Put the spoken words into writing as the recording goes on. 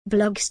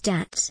Blog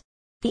stats.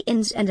 The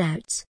ins and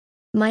outs.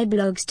 My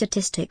blog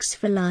statistics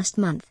for last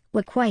month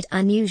were quite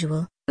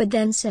unusual, but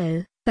then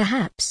so,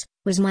 perhaps,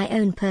 was my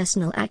own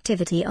personal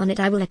activity on it.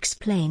 I will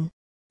explain.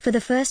 For the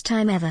first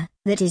time ever,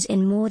 that is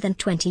in more than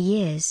 20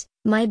 years,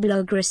 my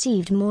blog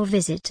received more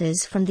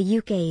visitors from the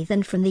UK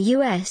than from the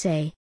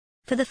USA.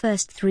 For the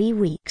first 3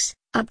 weeks,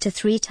 up to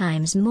 3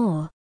 times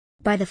more.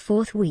 By the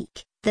 4th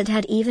week, that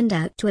had evened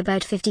out to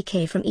about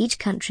 50k from each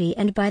country,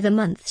 and by the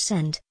month's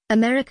end,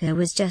 America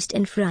was just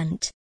in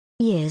front.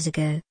 Years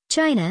ago,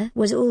 China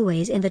was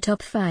always in the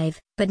top 5,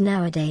 but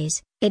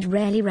nowadays, it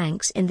rarely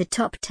ranks in the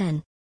top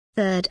 10.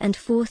 3rd and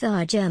 4th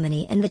are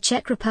Germany and the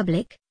Czech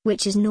Republic,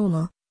 which is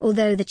normal,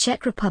 although the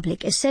Czech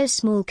Republic is so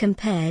small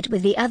compared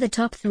with the other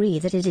top 3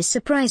 that it is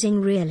surprising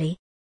really.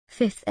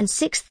 5th and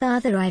 6th are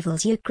the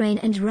rivals Ukraine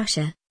and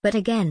Russia, but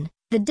again,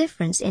 the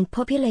difference in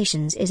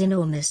populations is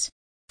enormous.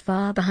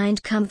 Far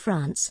behind come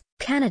France,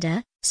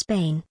 Canada,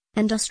 Spain,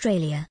 and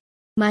Australia.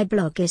 My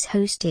blog is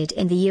hosted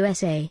in the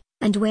USA,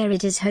 and where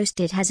it is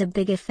hosted has a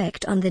big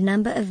effect on the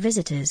number of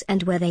visitors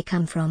and where they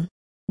come from.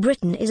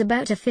 Britain is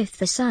about 1/5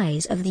 the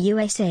size of the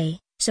USA,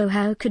 so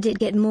how could it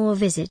get more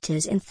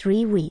visitors in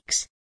 3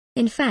 weeks?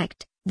 In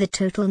fact, the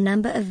total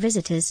number of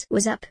visitors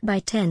was up by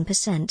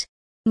 10%.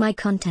 My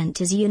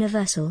content is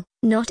universal,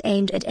 not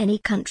aimed at any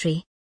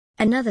country.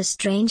 Another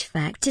strange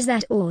fact is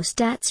that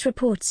AwStats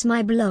reports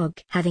my blog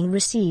having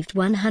received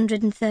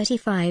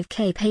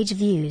 135k page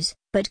views,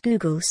 but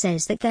Google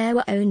says that there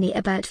were only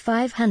about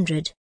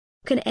 500.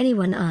 Can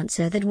anyone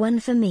answer that one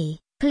for me,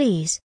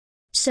 please?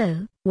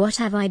 So, what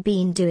have I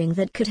been doing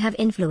that could have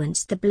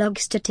influenced the blog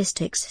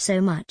statistics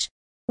so much?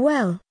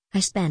 Well,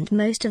 I spent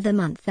most of the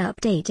month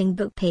updating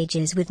book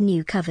pages with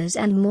new covers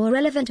and more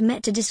relevant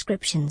meta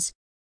descriptions.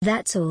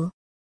 That's all.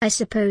 I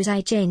suppose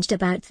I changed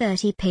about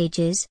 30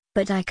 pages,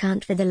 but I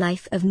can't for the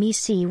life of me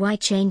see why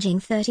changing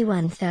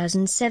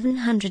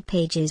 31,700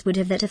 pages would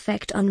have that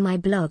effect on my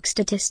blog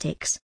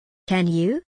statistics. Can you?